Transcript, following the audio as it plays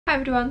Hi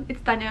everyone,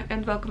 it's Tanya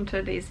and welcome to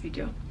today's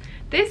video.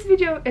 Today's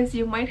video, as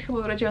you might have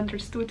already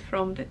understood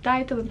from the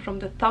title and from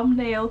the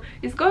thumbnail,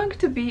 is going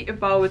to be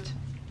about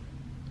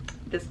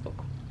this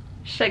book,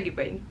 Shuggie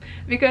Bain,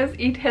 because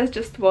it has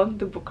just won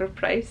the Booker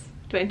Prize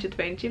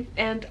 2020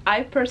 and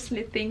I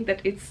personally think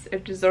that it's a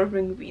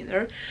deserving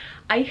winner.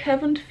 I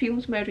haven't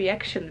filmed my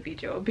reaction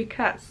video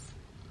because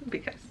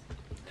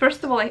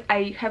first of all,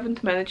 I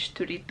haven't managed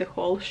to read the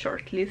whole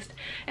shortlist,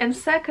 and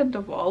second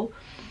of all,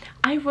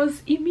 I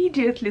was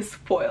immediately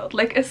spoiled.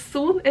 Like, as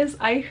soon as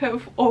I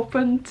have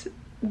opened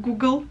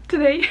Google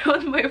today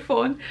on my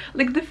phone,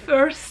 like the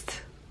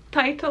first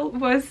title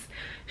was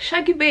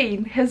Shuggie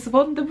Bain has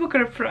won the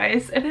Booker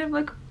Prize, and I'm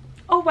like,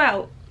 oh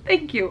well,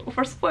 thank you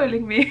for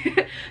spoiling me.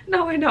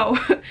 Now I know.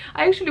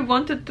 I actually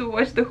wanted to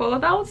watch the whole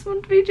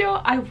announcement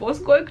video. I was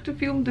going to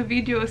film the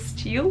video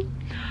still,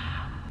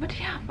 but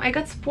yeah, I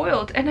got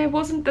spoiled and I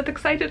wasn't that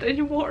excited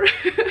anymore.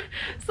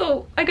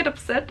 So I got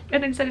upset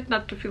and I decided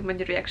not to film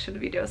any reaction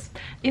videos.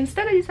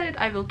 Instead, I decided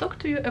I will talk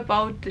to you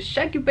about the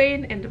Shuggie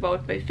Bain and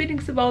about my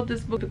feelings about this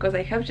book, because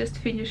I have just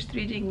finished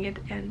reading it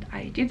and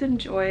I did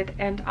enjoy it.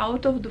 And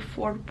out of the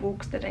 4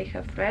 books that I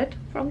have read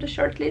from the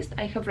shortlist,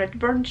 I have read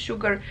Burnt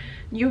Sugar,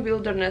 New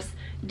Wilderness,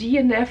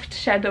 DNF'd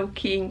Shadow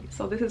King.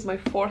 So this is my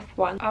 4th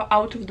one.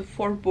 Out of the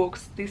 4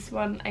 books, this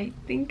one I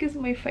think is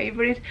my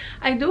favorite.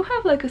 I do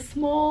have like a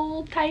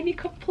small tiny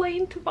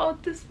complaint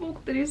about this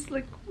book. There is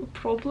like a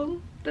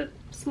problem, the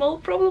small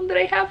problem that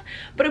I have,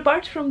 but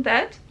apart from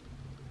that,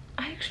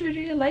 I actually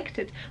really liked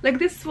it. Like,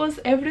 this was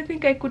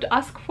everything I could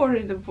ask for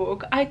in a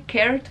book. I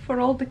cared for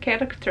all the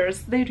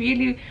characters. They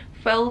really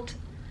felt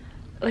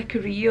like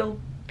real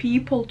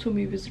people to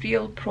me with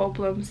real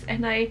problems,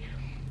 and they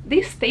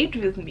stayed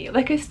with me.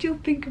 Like, I still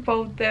think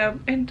about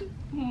them and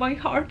my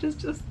heart is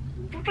just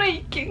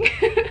breaking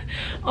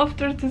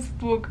after this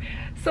book.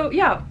 So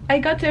yeah, I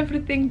got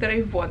everything that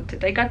I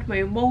wanted. I got my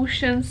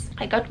emotions,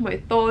 I got my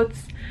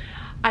thoughts,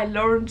 I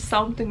learned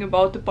something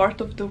about the part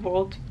of the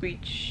world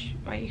which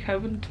I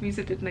haven't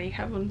visited and I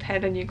haven't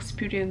had any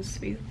experience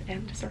with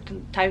in a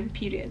certain time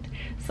period.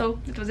 So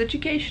it was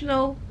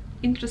educational,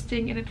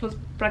 interesting, and it was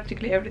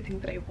practically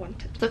everything that I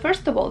wanted. So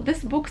first of all,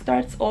 this book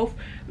starts off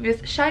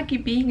with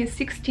Shuggie being a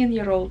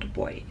 16-year-old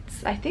boy.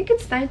 I think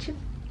it's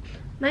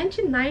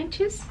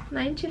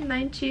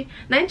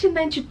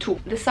 1992,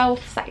 the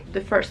South Side,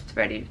 the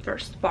very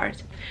first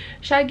part.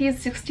 Shuggie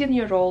is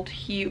 16-year-old.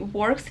 He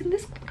works in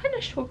this kind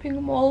of shopping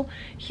mall.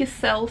 He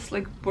sells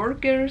like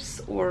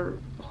burgers or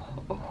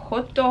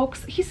hot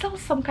dogs. He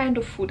sells some kind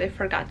of food, I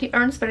forgot. He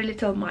earns very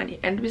little money,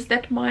 and with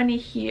that money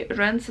he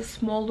rents a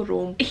small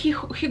room. He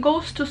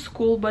goes to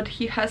school, but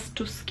he has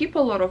to skip a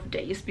lot of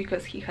days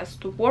because he has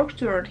to work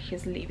to earn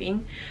his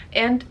living,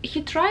 and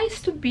he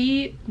tries to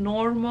be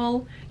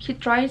normal, he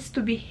tries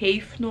to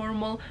behave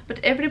normal,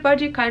 but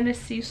everybody kind of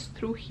sees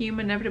through him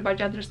and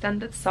everybody understands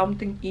that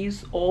something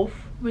is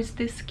off with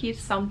this kid,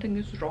 something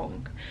is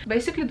wrong.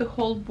 Basically the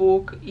whole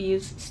book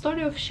is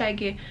story of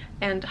Shuggie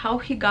and how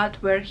he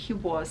got where he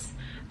was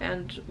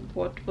and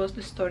what was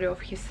the story of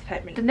his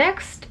family. The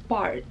next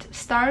part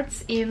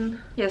starts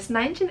in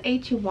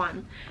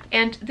 1981,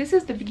 and this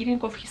is the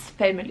beginning of his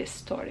family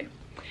story.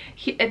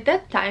 At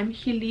that time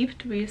he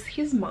lived with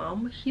his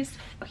mom, his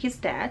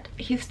dad,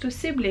 his 2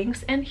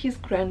 siblings and his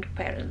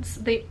grandparents.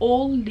 They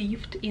all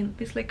lived in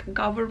this like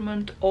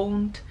government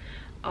owned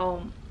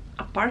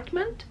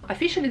apartment.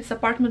 Officially this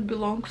apartment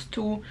belongs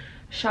to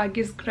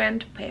Shuggie's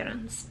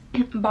grandparents,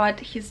 but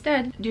his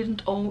dad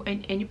didn't own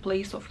any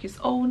place of his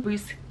own.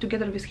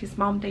 Together with his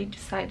mom, they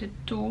decided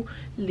to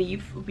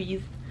live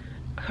with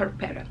her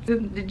parents.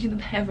 They didn't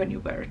have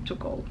anywhere to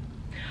go,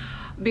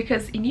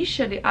 because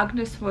initially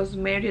Agnes was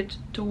married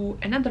to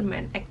another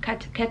man, a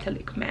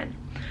Catholic man,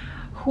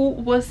 who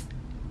was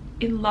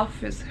in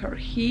love with her.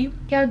 He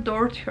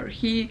adored her,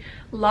 he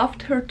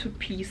loved her to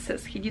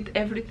pieces, he did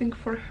everything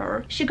for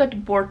her. She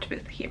got bored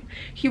with him.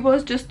 He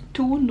was just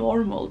too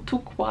normal, too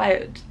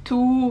quiet,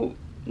 too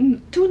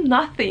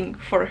nothing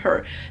for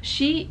her.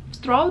 She,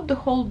 throughout the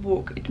whole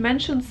book, it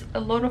mentions a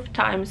lot of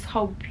times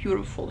how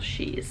beautiful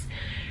she is.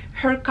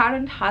 Her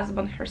current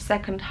husband, her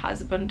second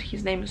husband,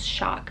 his name is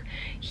Shug.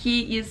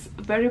 He is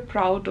very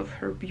proud of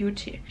her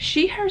beauty.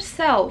 She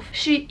herself,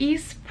 she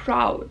is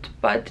proud,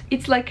 but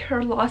it's like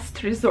her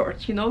last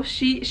resort, you know.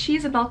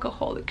 She's an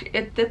alcoholic.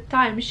 At that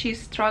time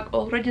she's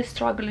already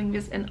struggling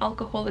with an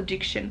alcohol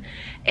addiction,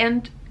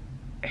 and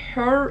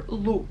her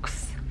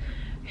looks,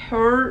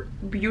 her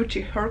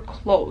beauty, her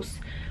clothes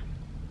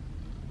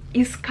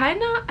is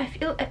kind of, I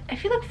feel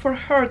like for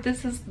her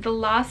this is the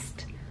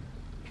last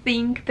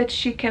thing that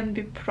she can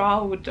be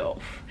proud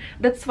of.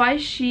 That's why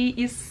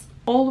she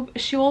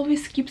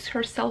always keeps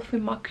herself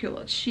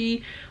immaculate.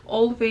 She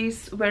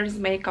always wears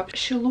makeup.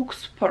 She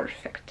looks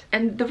perfect.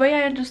 And the way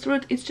I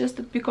understood it, it's just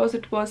that because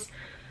it was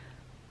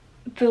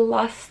the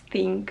last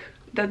thing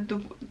that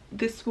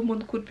this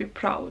woman could be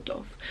proud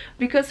of,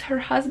 because her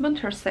husband,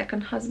 her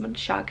second husband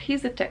Shug,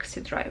 he's a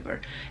taxi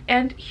driver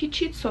and he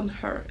cheats on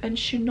her, and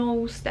she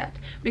knows that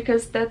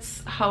because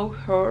that's how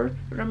her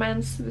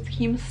romance with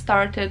him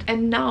started.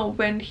 And now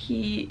when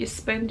he is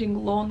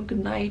spending long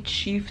night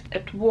shift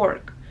at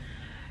work,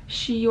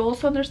 she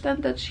also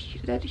understands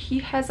that he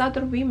has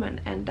other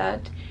women and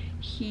that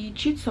he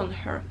cheats on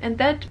her, and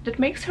that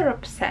makes her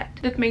upset,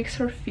 that makes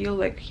her feel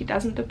like he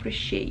doesn't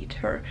appreciate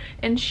her,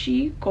 and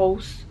she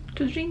goes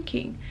to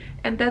drinking.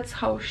 And that's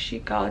how she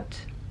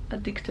got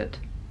addicted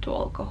to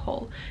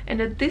alcohol.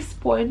 And at this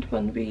point,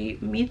 when we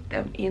meet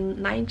them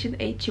in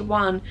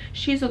 1981,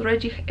 she's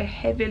already a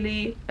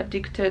heavily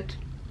addicted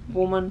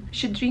woman.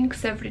 She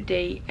drinks every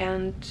day,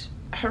 and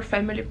her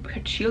family, her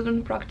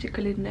children,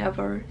 practically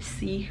never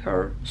see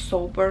her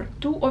sober.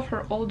 Two of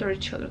her older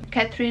children,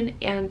 Catherine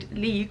and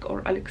Leek,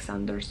 or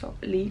Alexander, so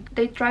Leek,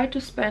 they try to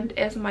spend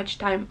as much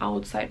time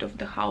outside of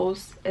the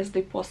house as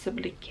they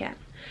possibly can.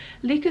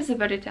 Leek is a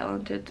very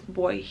talented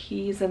boy.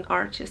 He is an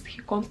artist. He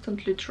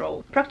constantly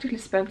draws, practically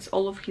spends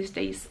all of his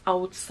days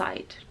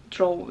outside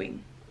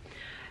drawing.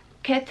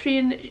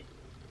 Catherine,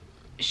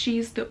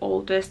 she's the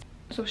oldest,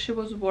 so she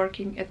was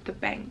working at the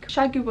bank.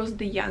 Shuggie was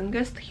the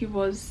youngest. He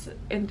was,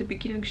 in the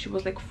beginning, she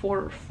was like 4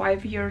 or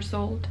 5 years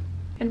old.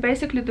 And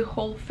basically the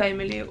whole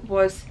family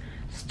was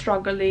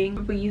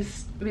struggling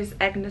with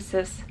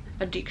Agnes's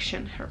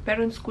addiction. Her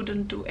parents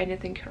couldn't do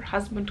anything, her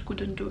husband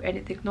couldn't do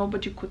anything,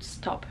 nobody could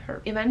stop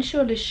her.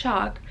 Eventually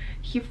Shug,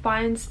 he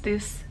finds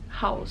this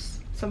house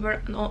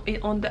somewhere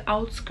on the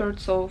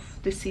outskirts of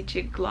the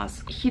city,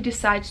 Glasgow. He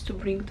decides to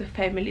bring the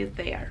family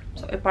there.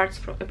 So apart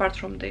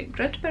from the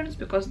grandparents,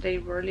 because they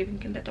were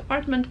living in that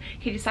apartment,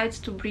 he decides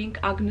to bring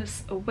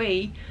Agnes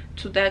away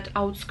to that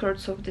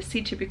outskirts of the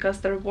city,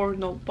 because there were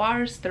no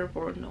bars, there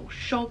were no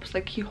shops.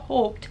 Like, he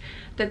hoped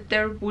that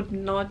there would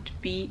not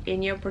be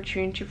any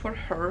opportunity for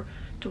her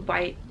to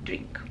buy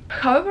drink.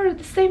 However, at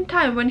the same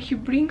time, when he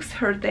brings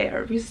her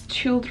there with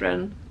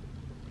children,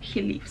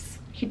 he leaves.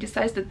 He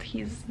decides that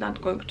he's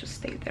not going to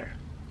stay there.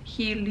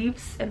 He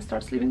leaves and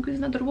starts living with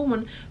another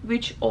woman,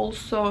 which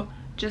also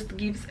just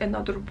gives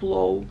another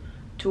blow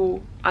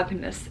to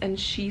Agnes, and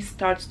she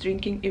starts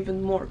drinking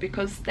even more,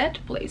 because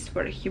that place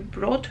where he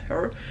brought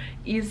her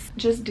is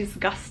just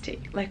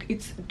disgusting. Like,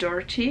 it's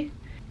dirty,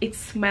 it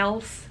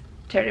smells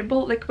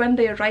terrible. Like, when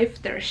they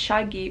arrive there,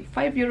 Shuggie,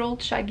 5-year-old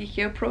Shuggie,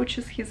 he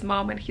approaches his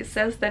mom and he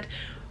says that,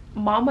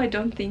 "Mom, I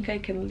don't think I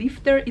can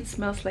live there. It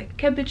smells like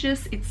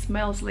cabbages, it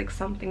smells like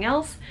something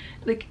else."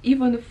 Like,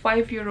 even a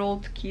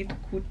 5-year-old kid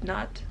could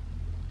not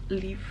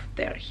live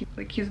there.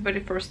 His very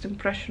first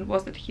impression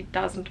was that he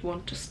doesn't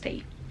want to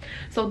stay.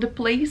 So the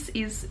place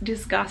is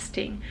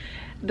disgusting.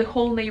 The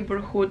whole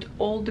neighborhood,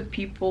 all the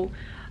people,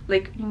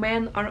 like,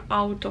 men are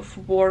out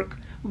of work,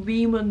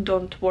 women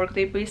don't work,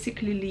 they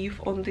basically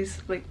live on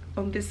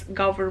this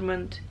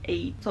government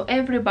aid. So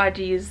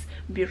everybody is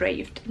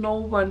bereaved, no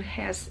one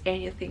has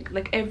anything,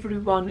 like,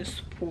 everyone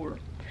is poor.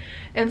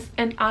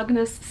 And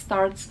Agnes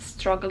starts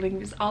struggling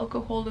with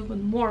alcohol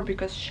even more,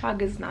 because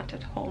Shug is not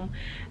at home,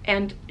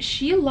 and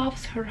she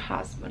loves her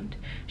husband.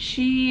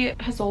 She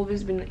has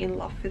always been in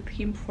love with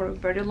him for a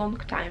very long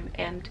time,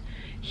 and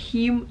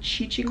him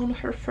cheating on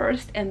her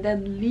first and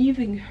then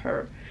leaving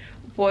her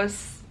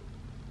was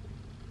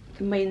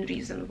the main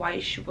reason why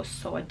she was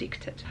so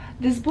addicted.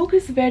 This book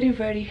is very,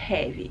 very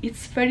heavy.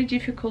 It's very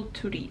difficult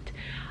to read.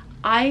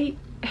 I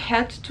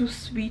had to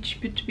switch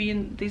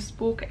between this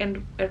book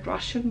and a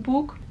Russian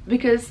book,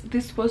 because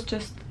this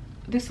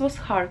was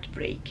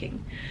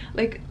heartbreaking.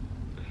 Like,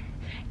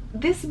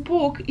 this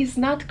book is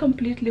not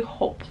completely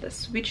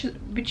hopeless, which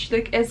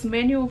like, as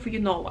many of you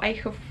know, I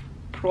have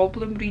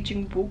problem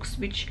reading books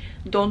which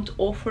don't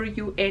offer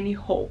you any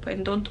hope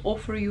and don't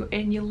offer you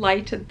any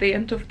light at the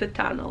end of the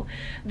tunnel.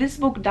 This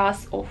book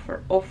does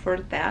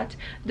offer that.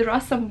 There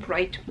are some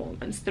bright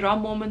moments, there are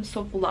moments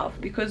of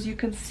love, because you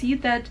can see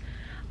that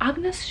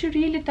Agnes, she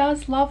really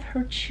does love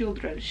her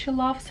children. She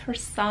loves her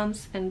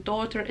sons and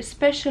daughter,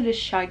 especially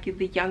Shuggie,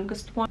 the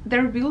youngest one.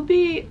 There will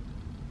be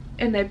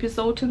an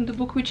episode in the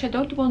book which I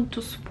don't want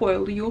to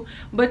spoil you,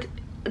 but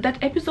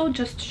that episode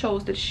just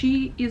shows that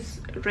she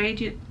is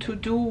ready to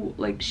do,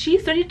 like,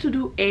 she's ready to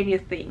do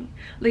anything,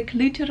 like,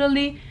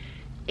 literally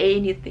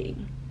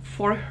anything,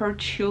 for her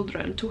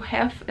children, to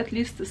have at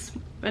least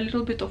a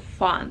little bit of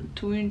fun,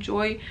 to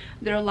enjoy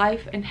their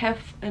life and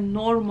have a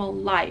normal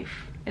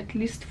life, at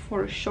least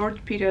for a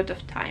short period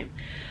of time.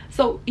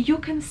 So you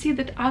can see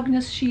that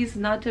Agnes, she is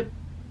not a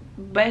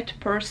bad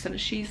person,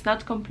 she is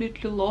not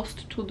completely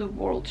lost to the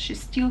world, she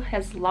still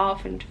has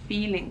love and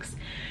feelings.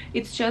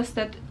 It's just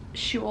that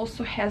she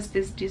also has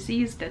this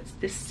disease, that's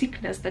this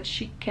sickness that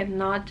she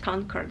cannot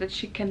conquer, that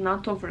she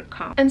cannot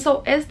overcome. And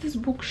so as this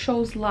book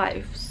shows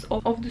lives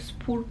of these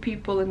poor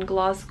people in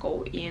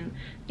Glasgow in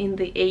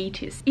the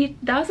 80s,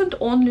 it doesn't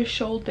only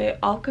show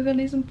the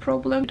alcoholism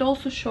problem, it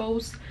also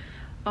shows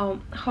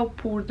how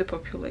poor the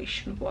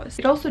population was.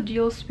 It also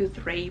deals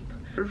with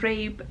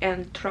rape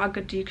and drug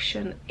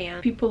addiction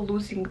and people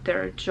losing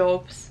their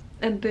jobs,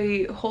 and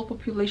the whole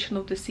population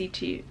of the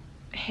city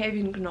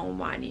having no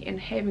money and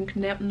having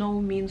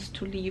no means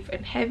to live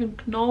and having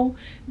no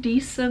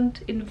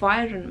decent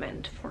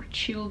environment for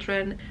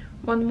children.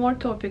 One more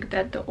topic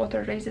that the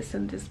author raises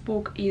in this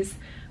book is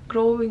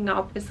growing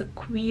up as a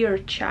queer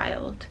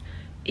child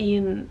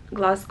in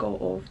Glasgow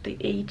of the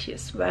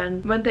 80s,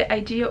 when the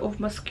idea of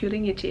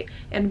masculinity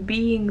and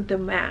being the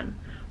man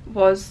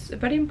was a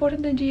very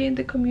important idea in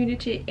the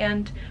community,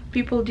 and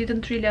people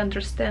didn't really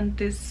understand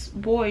this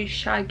boy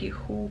Shuggie,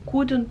 who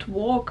couldn't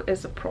walk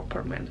as a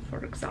proper man.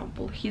 For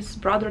example, his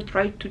brother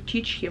tried to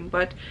teach him,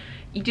 but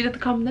it didn't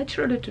come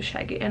naturally to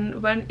Shuggie,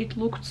 and when it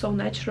looked so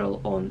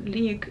natural on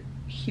League,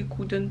 he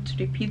couldn't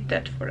repeat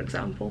that, for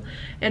example.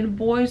 And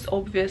boys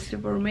obviously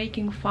were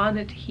making fun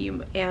at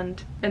him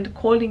and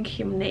calling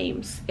him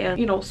names and,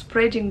 you know,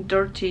 spreading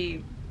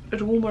dirty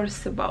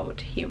rumors about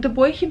him. The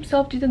boy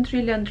himself didn't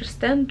really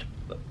understand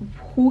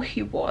who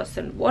he was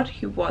and what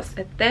he was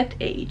at that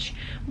age,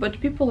 but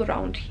people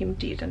around him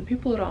did, and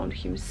people around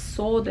him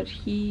saw that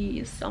he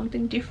is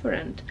something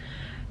different.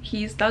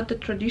 He is not the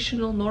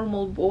traditional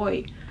normal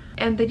boy,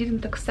 and they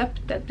didn't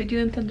accept that. They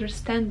didn't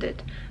understand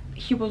it.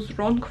 He was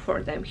wrong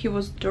for them, he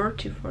was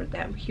dirty for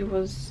them, he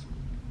was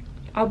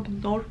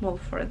abnormal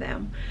for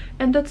them.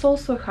 And that's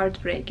also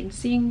heartbreaking,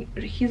 seeing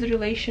his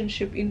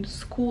relationship in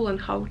school and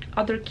how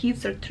other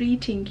kids are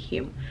treating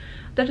him.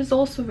 That is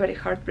also very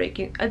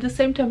heartbreaking. At the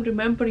same time,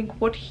 remembering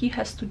what he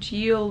has to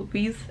deal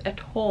with at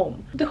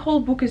home. The whole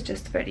book is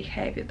just very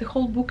heavy. The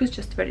whole book is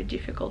just very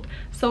difficult.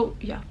 So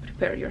yeah,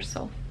 prepare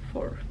yourself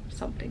for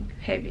something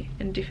heavy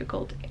and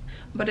difficult,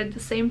 but at the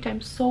same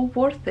time so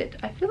worth it.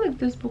 I feel like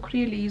this book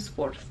really is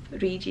worth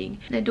reading,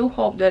 and I do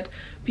hope that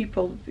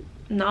people,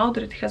 now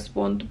that it has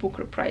won the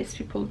Booker Prize,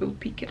 people will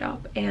pick it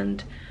up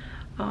and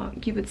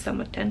give it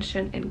some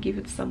attention and give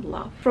it some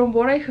love. From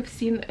what I have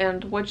seen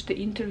and watched the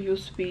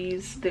interviews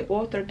with the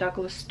author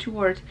Douglas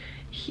Stuart,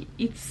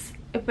 it's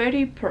a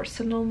very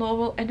personal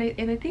novel, and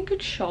I think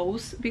it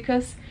shows,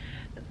 because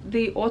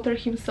the author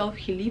himself,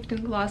 he lived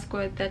in Glasgow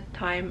at that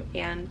time,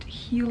 and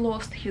he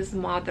lost his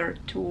mother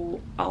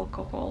to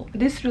alcohol.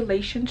 This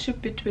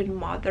relationship between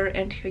mother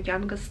and her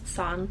youngest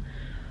son,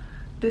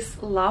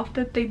 this love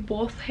that they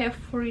both have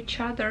for each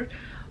other,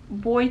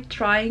 boy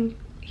trying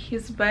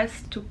his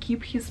best to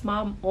keep his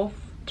mom off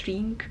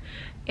drink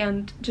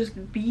and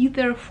just be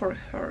there for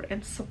her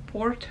and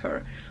support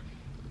her,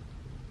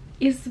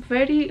 is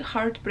very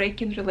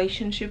heartbreaking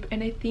relationship.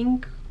 And I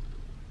think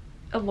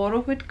a lot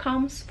of it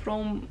comes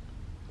from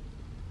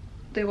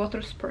the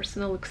author's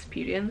personal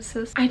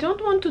experiences. I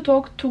don't want to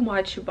talk too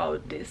much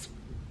about this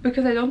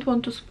because I don't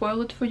want to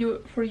spoil it for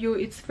you.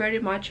 It's very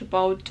much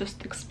about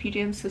just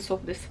experiences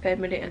of this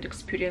family and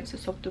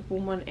experiences of the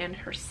woman and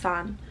her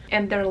son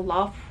and their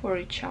love for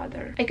each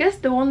other. I guess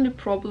the only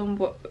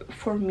problem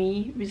for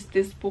me with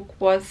this book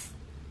was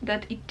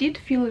that it did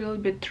feel a little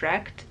bit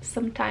dragged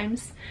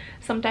sometimes.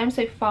 Sometimes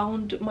I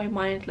found my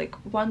mind like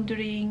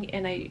wandering,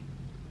 and I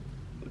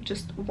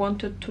just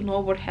wanted to know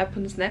what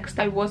happens next.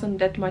 I wasn't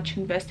that much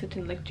invested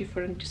in like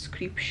different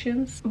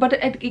descriptions, but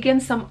again,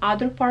 some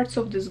other parts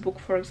of this book,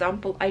 for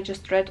example, I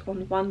just read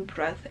on one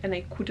breath and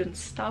I couldn't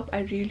stop. I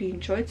really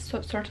enjoyed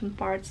certain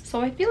parts,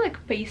 so I feel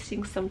like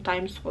pacing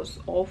sometimes was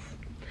off,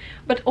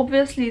 but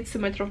obviously it's a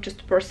matter of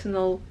just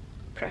personal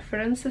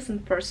preferences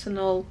and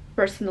personal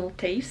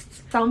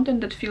tastes. Something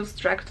that feels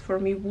dragged for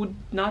me would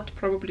not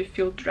probably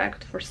feel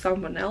dragged for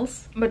someone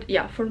else. But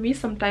yeah, for me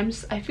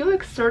sometimes I feel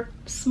like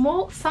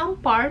some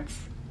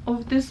parts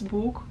of this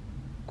book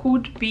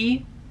could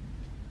be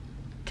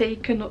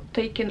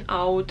taken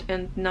out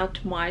and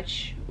not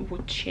much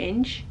would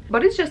change.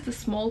 But it's just a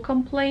small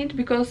complaint,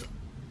 because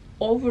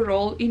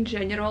overall, in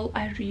general,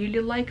 I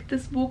really liked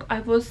this book. I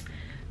was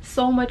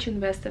so much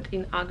invested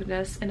in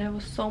Agnes, and I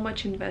was so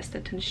much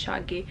invested in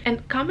Shuggie.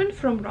 And coming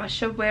from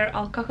Russia, where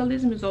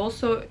alcoholism is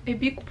also a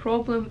big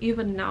problem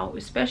even now,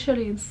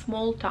 especially in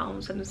small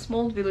towns and in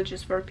small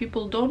villages where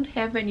people don't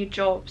have any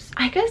jobs,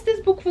 I guess this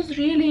book was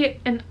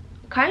really an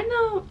kind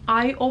of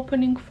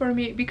eye-opening for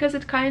me, because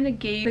it kind of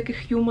gave like a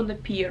human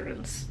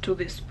appearance to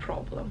this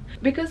problem,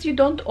 because you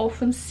don't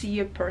often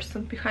see a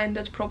person behind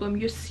that problem.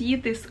 You see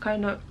this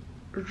kind of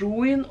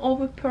ruin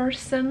of a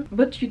person,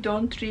 but you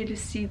don't really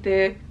see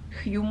the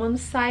human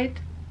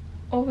side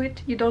of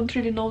it. You don't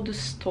really know the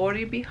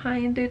story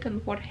behind it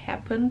and what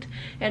happened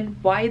and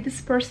why this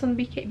person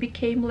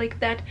became like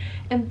that.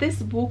 And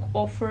this book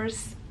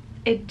offers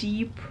a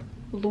deep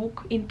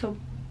look into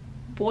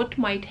what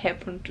might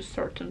happen to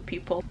certain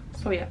people.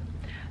 So yeah,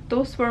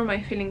 those were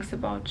my feelings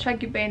about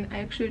Shuggie Bain.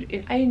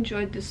 I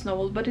enjoyed this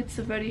novel, but it's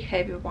a very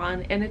heavy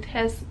one, and it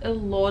has a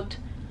lot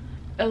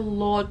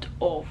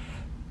of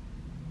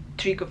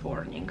trigger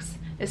warnings,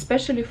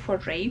 especially for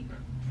rape,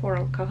 for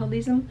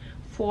alcoholism,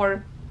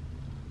 for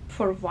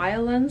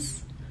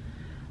violence.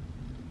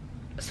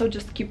 So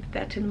just keep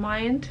that in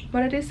mind.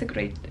 But it is a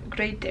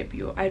great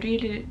debut. I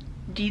really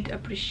did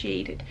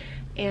appreciate it,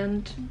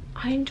 and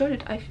I enjoyed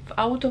it.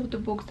 Out of the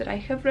books that I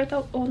have read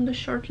on the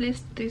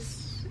shortlist,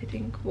 this I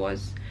think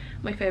was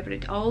my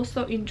favorite. I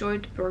also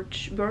enjoyed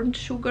Burnt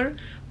Sugar,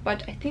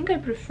 but I think I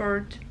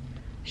preferred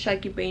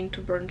Shuggie Bain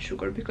to Burnt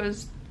Sugar,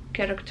 because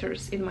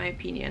characters, in my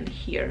opinion,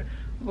 here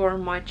were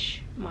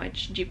much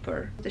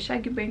deeper. The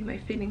Shuggie Bain, my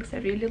feelings, I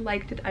really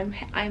liked it.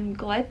 I'm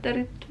glad that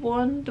it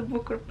won the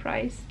Booker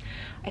Prize.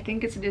 I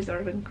think it's a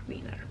deserving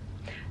winner.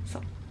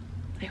 So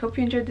I hope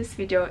you enjoyed this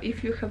video.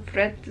 If you have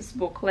read this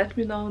book, let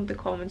me know in the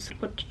comments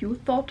what you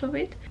thought of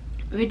it.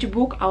 Which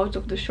book out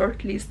of the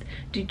short list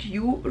did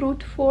you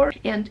root for,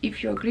 and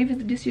if you agree with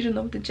the decision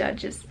of the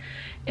judges.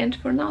 And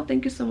for now,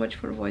 thank you so much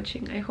for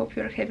watching. I hope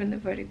you're having a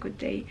very good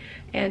day,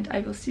 and I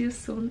will see you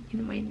soon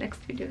in my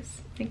next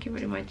videos. Thank you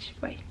very much.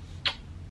 Bye.